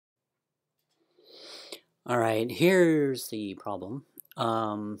All right, here's the problem.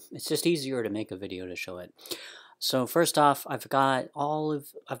 It's just easier to make a video to show it. So first off, I've got a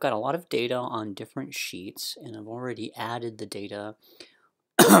lot of data on different sheets, and I've already added the data,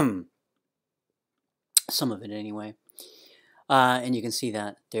 some of it anyway. And you can see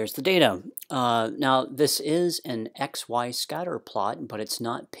that there's the data. Now this is an XY scatter plot, but it's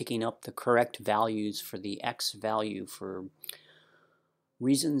not picking up the correct values for the X value for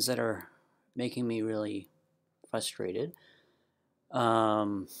reasons that are making me really frustrated.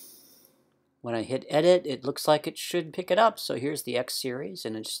 When I hit edit, it looks like it should pick it up. So here's the X series,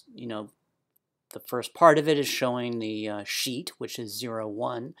 and it's, the first part of it is showing the sheet, which is 0,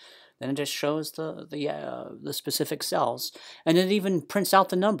 1. Then it just shows the specific cells, and it even prints out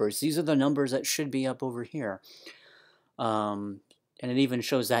the numbers. These are the numbers that should be up over here, and it even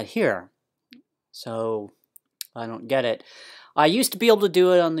shows that here. So I don't get it. I used to be able to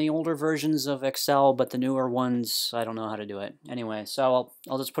do it on the older versions of Excel, but the newer ones, I don't know how to do it. Anyway, so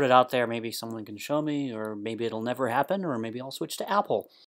I'll just put it out there. Maybe someone can show me, or maybe it'll never happen, or maybe I'll switch to Apple.